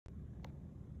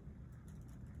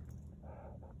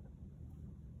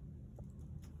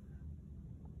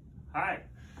Hi.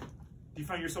 Do you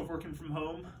find yourself working from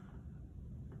home,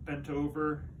 bent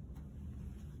over,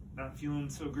 not feeling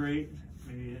so great,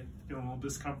 maybe feeling a little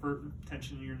discomfort,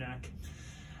 tension in your neck?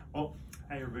 Well,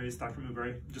 hi everybody, it's Dr.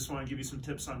 Mooberry. Just want to give you some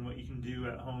tips on what you can do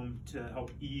at home to help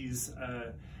ease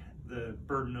the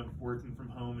burden of working from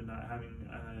home and not having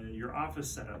your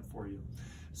office set up for you.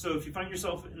 So if you find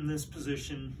yourself in this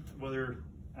position, whether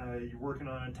you're working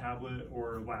on a tablet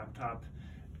or a laptop,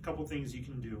 a couple things you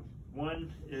can do.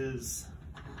 One is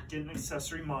get an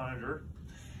accessory monitor.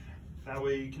 That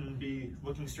way you can be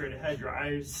looking straight ahead. Your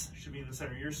eyes should be in the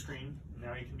center of your screen.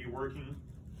 Now you can be working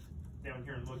down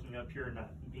here and looking up here and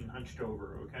not being hunched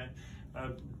over, okay?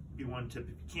 Be one tip.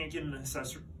 If you can't get an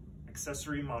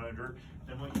accessory monitor,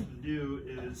 then what you can do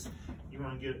is you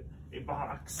want to get a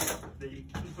box that you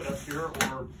can put up here,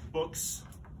 or books,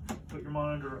 put your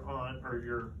monitor on, or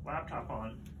your laptop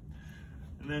on,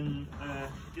 and then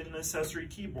get an accessory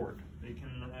keyboard. They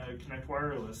can connect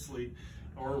wirelessly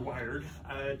or wired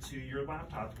to your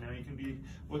laptop. Now you can be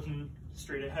looking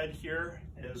straight ahead here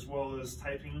as well as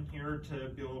typing here to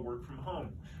be able to work from home.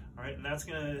 All right, and that's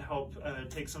going to help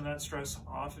take some of that stress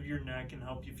off of your neck and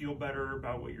help you feel better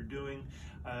about what you're doing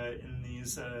in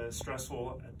these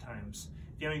stressful times.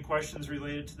 If you have any questions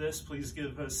related to this, please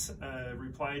give us a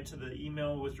reply to the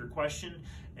email with your question,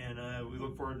 and we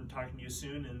look forward to talking to you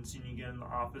soon and seeing you again in the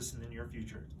office in the near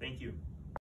future. Thank you.